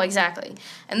think. No, exactly.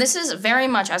 And this is very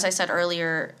much, as I said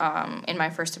earlier, in my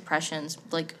first impressions,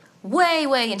 like,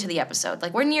 way into the episode.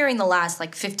 Like, we're nearing the last,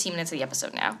 like, 15 minutes of the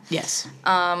episode now. Yes.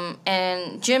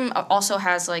 And Jim also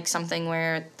has, like, something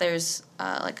where there's,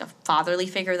 like, a fatherly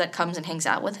figure that comes and hangs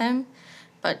out with him,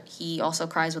 but he also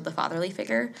cries with the fatherly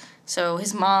figure. So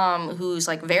his mom, who's,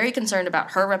 like, very concerned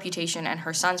about her reputation and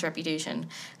her son's reputation,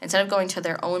 instead of going to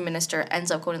their own minister, ends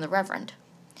up going to the Reverend.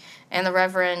 And the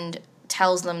Reverend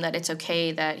tells them that it's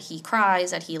okay that he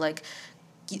cries, that he, like,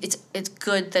 it's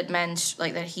good that men,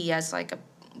 that he as, like, a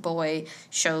boy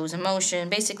shows emotion.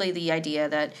 Basically the idea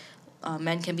that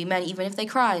men can be men even if they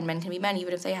cry, and men can be men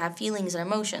even if they have feelings and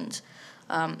emotions,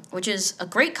 which is a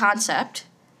great concept,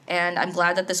 and I'm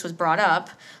glad that this was brought up.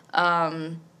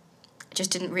 I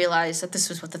just didn't realize that this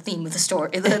was what the theme of the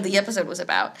story, the episode was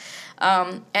about.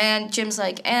 And Jim's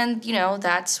like, and, you know,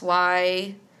 that's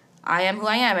why I am who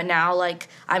I am, and now, like,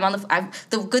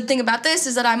 the good thing about this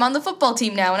is that I'm on the football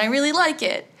team now, and I really like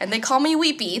it, and they call me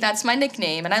Weepy, that's my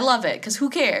nickname, and I love it, because who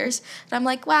cares? And I'm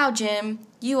like, wow, Jim,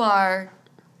 you are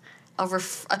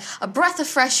a breath of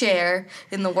fresh air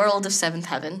in the world of Seventh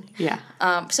Heaven. Yeah.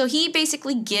 So he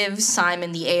basically gives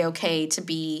Simon the A-OK to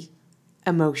be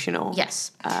emotional.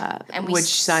 Yes. Which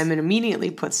Simon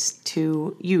immediately puts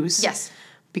to use. Yes.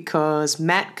 Because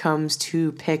Matt comes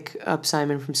to pick up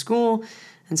Simon from school,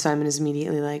 and Simon is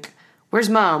immediately like, where's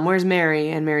Mom? Where's Mary?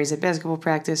 And Mary's at basketball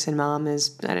practice, and Mom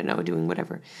is, I don't know, doing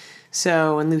whatever.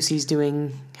 So, and Lucy's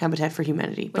doing Habitat for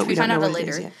Humanity. Which we find out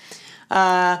later.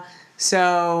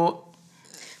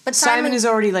 But Simon is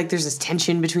already, like, there's this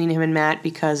tension between him and Matt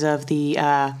because of the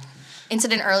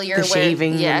incident earlier the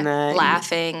shaving where, and the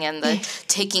laughing and the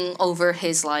taking over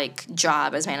his, like,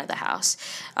 job as man of the house.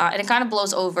 And it kind of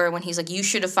blows over when he's like, you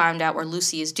should have found out where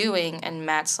Lucy is doing, and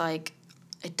Matt's like,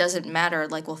 it doesn't matter,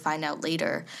 like, we'll find out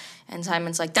later. And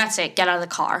Simon's like, that's it, get out of the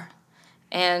car.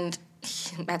 And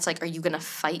Matt's like, are you gonna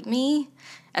fight me?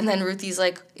 And then Ruthie's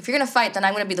like, if you're gonna fight, then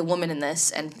I'm gonna be the woman in this.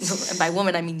 And by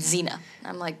woman, I mean Xena. And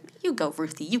I'm like, you go,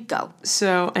 Ruthie, you go.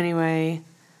 So anyway,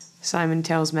 Simon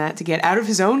tells Matt to get out of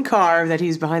his own car that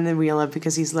he's behind the wheel of,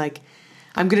 because he's like,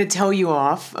 I'm gonna tell you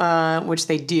off, which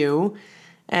they do.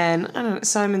 And I don't know,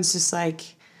 Simon's just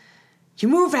like, you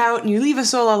move out and you leave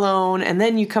us all alone, and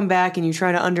then you come back and you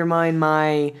try to undermine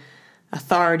my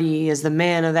authority as the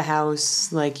man of the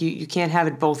house. Like, you can't have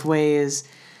it both ways.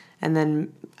 And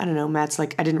then, I don't know, Matt's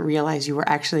like, I didn't realize you were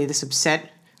actually this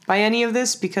upset by any of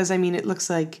this, because, I mean, it looks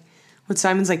like,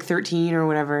 Simon's like 13 or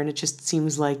whatever, and it just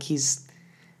seems like he's,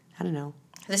 I don't know,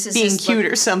 this is being cute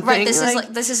or something. Right,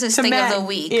 this is his thing Matt, of the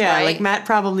week, yeah, right? like, Matt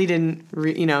probably didn't,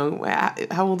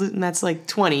 how old is Matt's, like,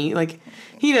 20, like,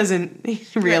 he doesn't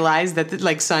realize that,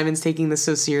 like, Simon's taking this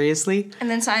so seriously. And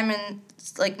then Simon,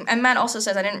 like, and Matt also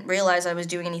says, I didn't realize I was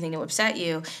doing anything to upset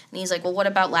you. And he's like, well, what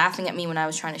about laughing at me when I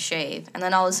was trying to shave? And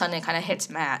then all of a sudden it kind of hits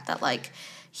Matt that, like,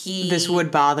 this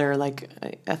would bother, like,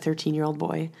 a 13-year-old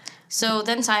boy. So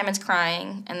then Simon's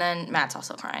crying, and then Matt's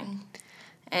also crying.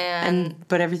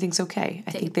 But everything's okay.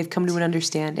 I think they've come to an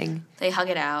understanding. They hug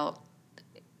it out.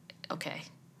 Okay.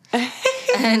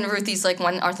 And Ruthie's like,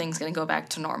 when are things going to go back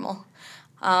to normal?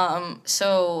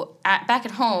 So back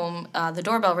at home, the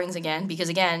doorbell rings again because,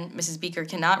 again, Mrs. Beaker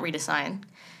cannot read a sign.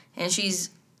 And she's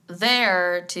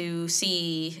there to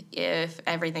see if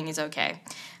everything is okay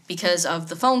because of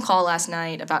the phone call last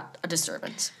night about a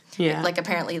disturbance. Yeah. Like,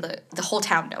 apparently the whole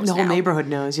town knows The whole neighborhood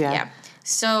knows, yeah. Yeah.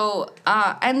 So,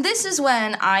 and this is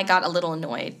when I got a little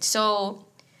annoyed. So,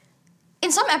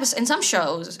 in some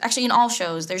shows, actually in all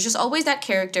shows, there's just always that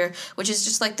character, which is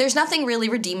just like, there's nothing really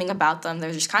redeeming about them.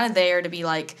 They're just kind of there to be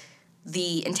like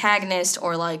the antagonist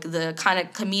or like the kind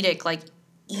of comedic, like,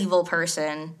 evil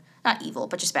person. Not evil,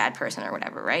 but just bad person or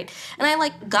whatever, right? And I,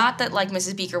 like, got that, like,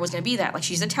 Mrs. Beaker was going to be that. Like,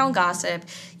 she's a town gossip.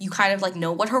 You kind of, like,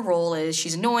 know what her role is.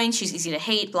 She's annoying. She's easy to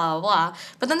hate, blah, blah, blah.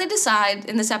 But then they decide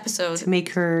in this episode... to make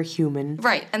her human.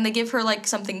 Right. And they give her, like,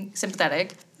 something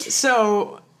sympathetic.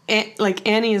 So, like,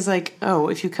 Annie is like, oh,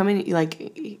 if you come in,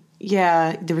 like,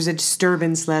 yeah, there was a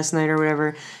disturbance last night or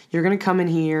whatever. You're going to come in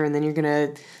here, and then you're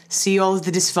going to see all of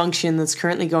the dysfunction that's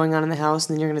currently going on in the house,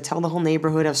 and then you're going to tell the whole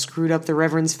neighborhood how screwed up the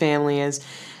Reverend's family is.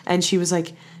 And she was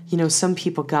like, some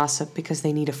people gossip because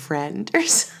they need a friend or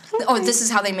something. Oh, this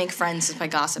is how they make friends, is by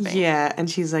gossiping. Yeah, and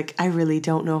she's like, I really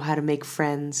don't know how to make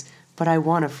friends, but I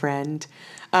want a friend.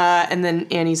 And then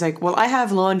Annie's like, well, I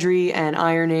have laundry and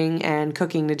ironing and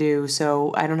cooking to do,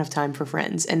 so I don't have time for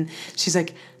friends. And she's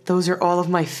like, those are all of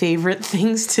my favorite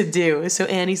things to do. So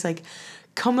Annie's like,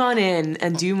 come on in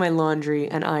and do my laundry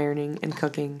and ironing and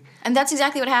cooking. And that's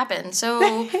exactly what happened.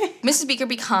 So Mrs. Beaker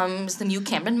becomes the new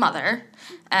Camden mother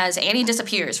as Annie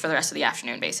disappears for the rest of the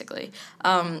afternoon, basically.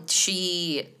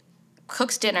 She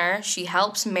cooks dinner. She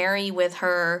helps Mary with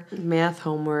her math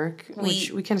homework, which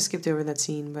we kind of skipped over that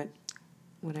scene, but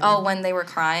whatever. Oh, when they were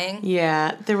crying?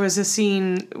 Yeah, there was a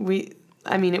scene,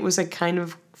 it was like kind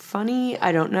of funny,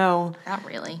 I don't know. Not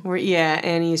really. Where,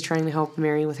 Annie is trying to help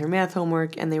Mary with her math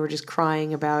homework, and they were just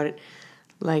crying about it.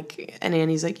 Like, and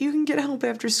Annie's like, you can get help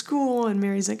after school, and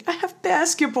Mary's like, I have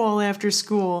basketball after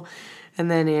school. And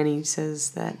then Annie says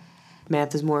that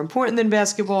math is more important than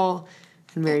basketball,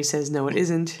 and Mary says, no, it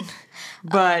isn't.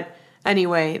 But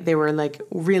anyway, they were like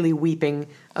really weeping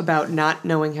about not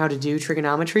knowing how to do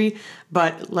trigonometry.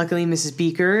 But luckily, Mrs.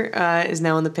 Beaker is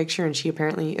now in the picture, and she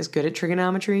apparently is good at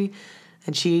trigonometry.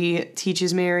 And she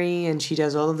teaches Mary, and she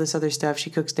does all of this other stuff. She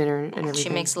cooks dinner and everything. She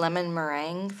makes lemon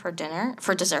meringue for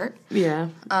dessert. Yeah.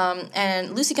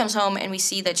 And Lucy comes home, and we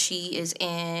see that she is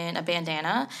in a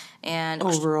bandana and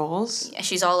overalls.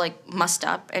 She's all like mussed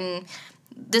up, and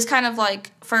this kind of like,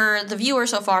 for the viewer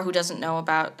so far who doesn't know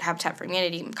about Habitat for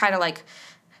Humanity, kind of like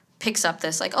picks up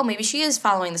this like, oh, maybe she is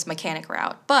following this mechanic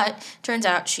route. But turns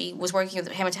out she was working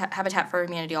with Habitat for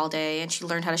Humanity all day, and she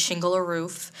learned how to shingle a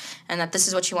roof, and that this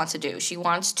is what she wants to do. She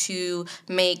wants to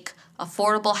make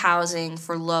affordable housing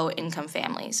for low-income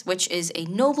families, which is a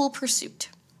noble pursuit.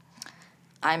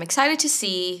 I'm excited to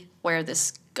see where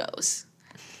this goes.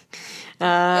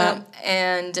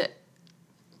 And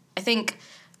I think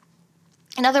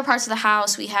in other parts of the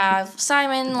house, we have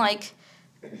Simon, like,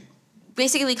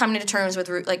 basically coming to terms with,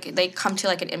 like, they come to,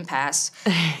 like, an impasse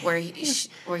where he's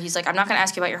like, I'm not going to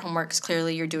ask you about your homework because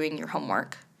clearly you're doing your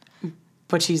homework.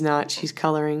 But she's not. She's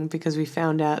coloring because we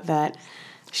found out that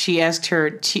she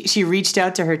reached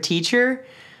out to her teacher,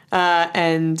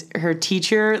 and her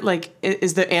teacher, like,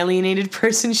 is the alienated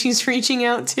person she's reaching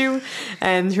out to,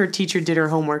 and her teacher did her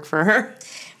homework for her.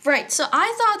 Right, so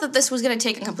I thought that this was going to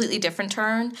take a completely different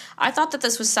turn. I thought that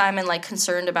this was Simon, like,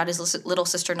 concerned about his little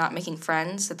sister not making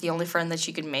friends, that the only friend that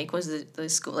she could make was the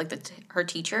school, like, her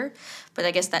teacher. But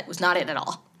I guess that was not it at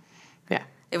all. Yeah.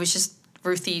 It was just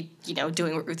Ruthie,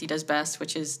 doing what Ruthie does best,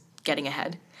 which is getting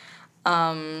ahead.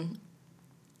 I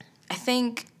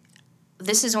think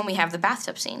this is when we have the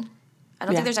bathtub scene. I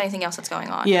don't think there's anything else that's going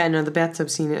on. Yeah, no, the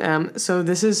bathtub scene. So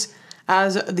this is,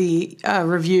 as the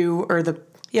review, or the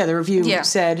review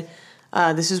said,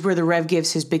 this is where the Rev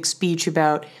gives his big speech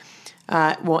about,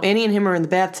 Annie and him are in the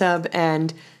bathtub,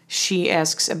 and she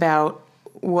asks about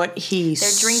what he... They're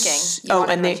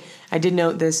drinking. I did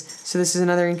note this. So this is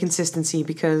another inconsistency,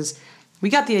 because we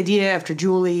got the idea after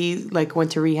Julie, like,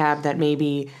 went to rehab that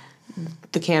maybe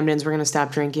the Camdens were going to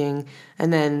stop drinking,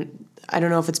 and then, I don't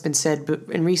know if it's been said but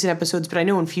in recent episodes, but I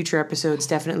know in future episodes,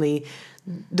 definitely...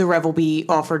 the Rev will be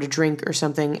offered a drink or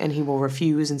something, and he will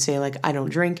refuse and say, like, I don't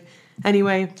drink.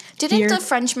 Anyway, didn't the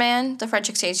French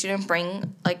exchange student,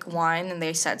 bring, like, wine, and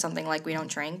they said something like, we don't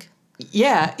drink?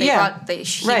 Yeah,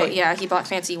 He bought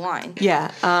fancy wine.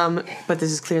 Yeah, but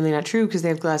this is clearly not true, because they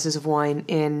have glasses of wine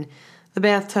in the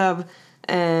bathtub,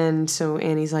 and so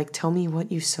Annie's like, tell me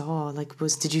what you saw. Like,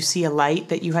 did you see a light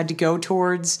that you had to go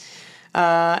towards?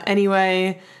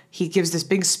 Anyway, he gives this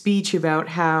big speech about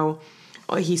how...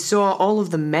 he saw all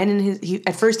of the men in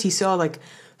at first he saw, like,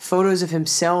 photos of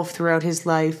himself throughout his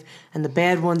life, and the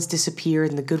bad ones disappeared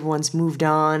and the good ones moved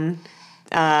on.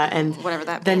 And whatever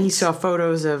that means. Then he saw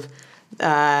photos of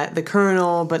the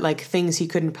Colonel, but, like, things he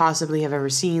couldn't possibly have ever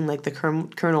seen, like the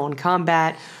Colonel in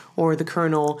combat, or the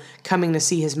Colonel coming to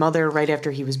see his mother right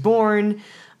after he was born.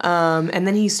 And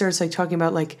then he starts, like, talking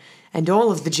about, like, and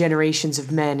all of the generations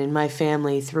of men in my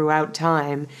family throughout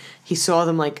time, he saw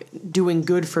them, like, doing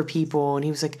good for people. And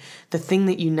he was like, the thing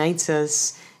that unites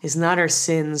us is not our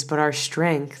sins, but our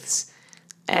strengths.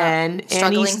 And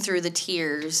struggling through the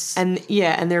tears. And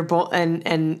they're both,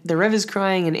 and the Rev is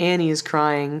crying and Annie is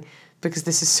crying because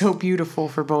this is so beautiful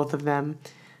for both of them.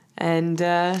 And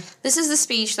this is the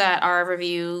speech that our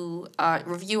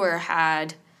reviewer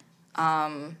had a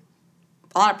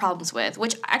lot of problems with,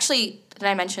 which actually, did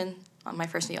I mention on my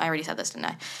first video? I already said this,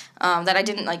 didn't I? That I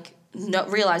didn't, like,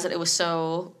 realize that it was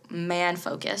so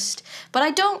man-focused. But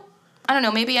I don't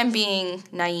know, maybe I'm being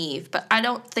naive, but I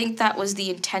don't think that was the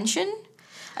intention.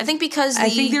 I think because I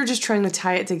think they're just trying to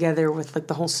tie it together with, like,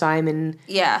 the whole Simon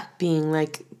being,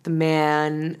 like, the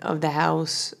man of the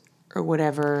house. or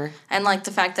whatever. And, like,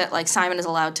 the fact that, like, Simon is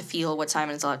allowed to feel what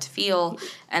Simon is allowed to feel,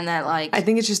 and that, like... I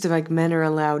think it's just that, like, men are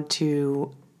allowed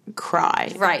to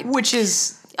cry. Right. Which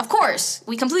is... Of course.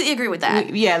 We completely agree with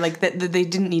that. Yeah, like, that they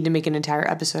didn't need to make an entire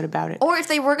episode about it. Or if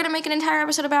they were going to make an entire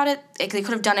episode about it, they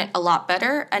could have done it a lot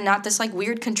better, and not this, like,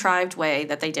 weird contrived way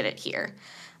that they did it here.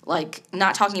 Like,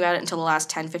 not talking about it until the last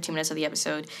 10, 15 minutes of the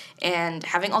episode, and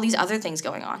having all these other things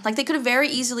going on. Like, they could have very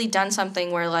easily done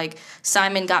something where, like,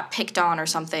 Simon got picked on or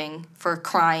something for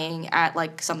crying at,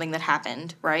 like, something that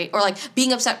happened, right? Or, like,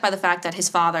 being upset by the fact that his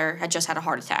father had just had a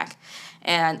heart attack,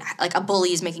 and, like, a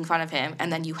bully is making fun of him,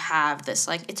 and then you have this,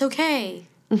 like, it's okay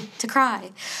to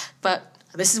cry. But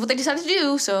this is what they decided to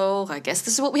do, so I guess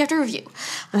this is what we have to review.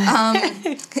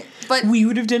 But we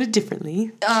would have done it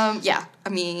differently. Yeah, I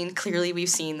mean, clearly we've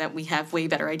seen that we have way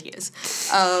better ideas.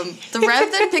 The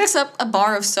Rev then picks up a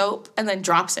bar of soap and then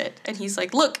drops it, and he's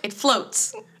like, look, it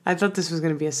floats. I thought this was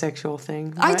going to be a sexual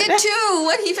thing. I did too.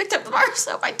 When he picked up the bar of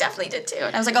soap, I definitely did too.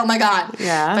 And I was like, oh my God.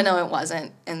 Yeah. But no, it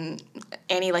wasn't. And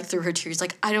Annie, like, through her tears,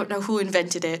 like, I don't know who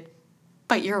invented it,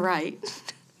 but you're right.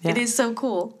 Yeah. It is so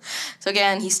cool. So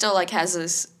again, he still, like, has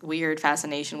this weird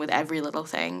fascination with every little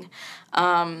thing.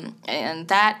 And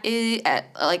that is,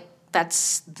 like,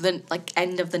 that's the, like,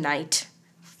 end of the night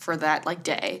for that, like,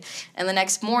 day. And the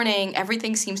next morning,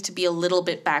 everything seems to be a little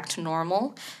bit back to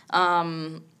normal.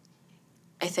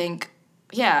 I think,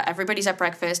 yeah, everybody's at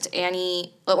breakfast.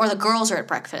 Annie, or the girls are at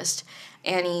breakfast.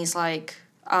 Annie's like,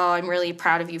 oh, I'm really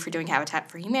proud of you for doing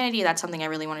Habitat for Humanity. That's something I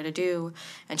really wanted to do.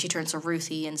 And she turns to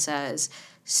Ruthie and says,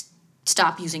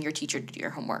 stop using your teacher to do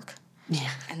your homework. Yeah.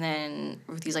 And then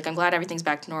Ruthie's like, I'm glad everything's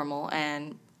back to normal.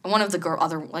 And one of the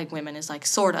other, like, women is like,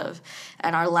 sort of.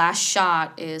 And our last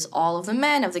shot is all of the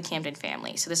men of the Camden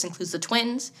family. So this includes the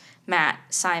twins, Matt,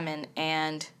 Simon,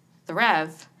 and the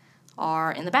Rev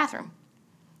are in the bathroom.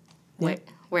 Yeah.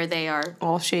 Where they are...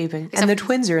 all shaving. And the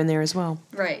twins are in there as well.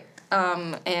 Right.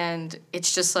 And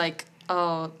it's just like,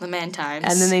 oh, the man times.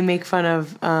 And then they make fun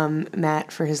of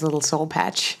Matt for his little soul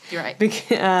patch. You're right.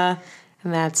 And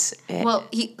that's it. Well,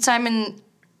 Simon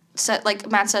said, like,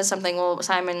 Matt says something, well,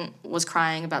 Simon was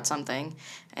crying about something.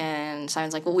 And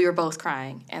Simon's like, well, we were both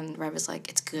crying. And Rev is like,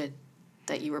 it's good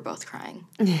that you were both crying.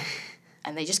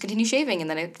 And they just continue shaving, and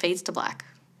then it fades to black.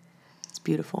 It's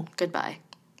beautiful. Goodbye.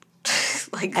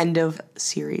 Like, end of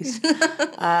series.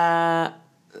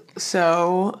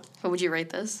 So... what would you rate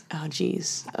this? Oh,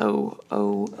 geez.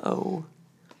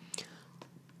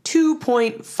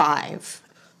 2.5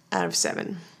 out of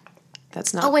 7.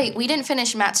 That's not... oh, wait. We didn't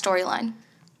finish Matt's storyline.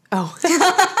 Oh.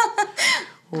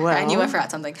 Well... I knew I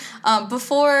forgot something.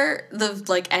 Before the,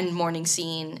 like, end morning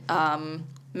scene,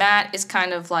 Matt is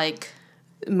kind of, like...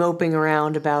 moping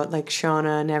around about, like,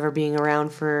 Shauna never being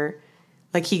around for...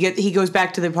 like, he goes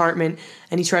back to the apartment,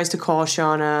 and he tries to call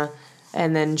Shauna,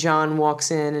 and then John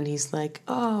walks in, and he's like,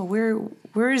 oh,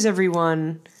 where is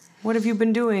everyone? What have you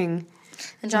been doing?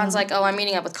 And John's like, oh, I'm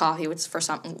meeting up with coffee.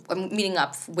 I'm meeting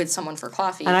up with someone for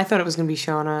coffee. And I thought it was going to be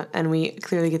Shauna, and we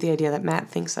clearly get the idea that Matt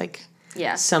thinks, like,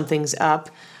 yeah, something's up.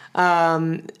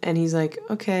 And he's like,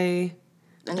 okay.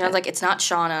 And John's like, it's not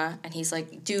Shauna. And he's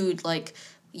like, dude, like...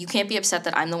 you can't be upset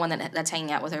that I'm the one that's hanging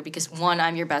out with her because, one,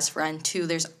 I'm your best friend. Two,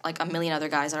 there's, like, a million other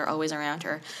guys that are always around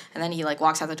her. And then he, like,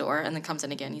 walks out the door and then comes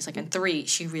in again. He's like, and three,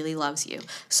 she really loves you.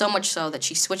 So much so that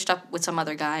she switched up with some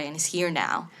other guy and is here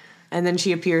now. And then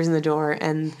she appears in the door,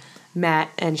 and Matt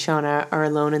and Shauna are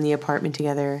alone in the apartment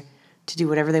together to do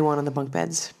whatever they want on the bunk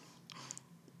beds.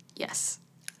 Yes.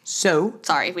 So...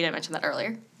 sorry, we didn't mention that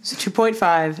earlier. So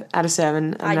 2.5 out of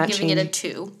 7. I'm giving it a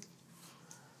 2.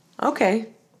 Okay.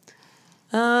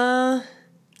 Yeah.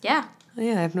 Yeah,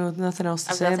 I have nothing else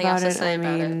to say about it. I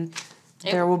mean,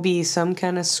 there will be some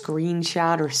kind of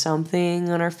screenshot or something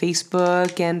on our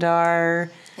Facebook and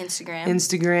our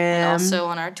Instagram. And also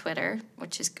on our Twitter,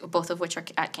 both of which are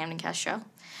at Camden Cast Show.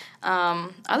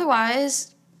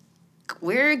 Otherwise,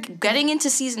 we're getting into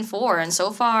season 4, and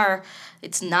so far,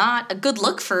 it's not a good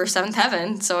look for Seventh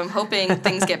Heaven, so I'm hoping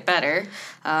things get better.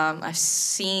 I've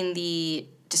seen the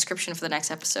description for the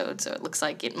next episode, so it looks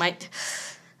like it might...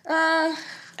 my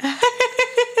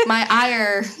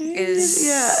ire is...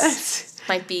 yes.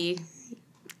 Might be...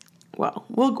 well,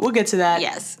 we'll get to that.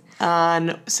 Yes.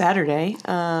 On Saturday.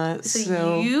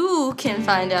 So you can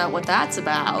find out what that's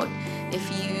about if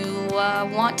you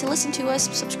want to listen to us,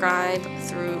 subscribe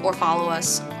through or follow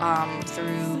us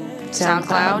through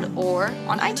SoundCloud or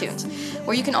on iTunes,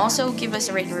 where you can also give us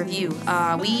a rate and review.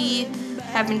 We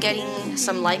have been getting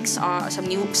some likes on some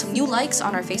new likes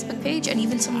on our Facebook page, and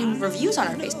even some new reviews on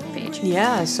our Facebook page.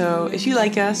 Yeah, so if you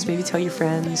like us, maybe tell your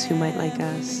friends who might like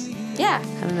us. Yeah.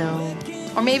 I don't know.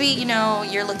 Or maybe,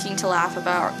 you're looking to laugh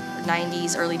about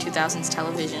 90s, early 2000s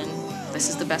television, this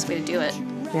is the best way to do it.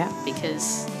 Yeah.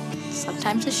 Because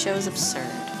sometimes the show's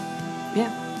absurd.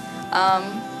 Yeah.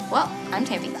 Well, I'm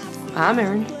Tammy. I'm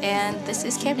Erin. And this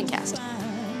is Camden Cast.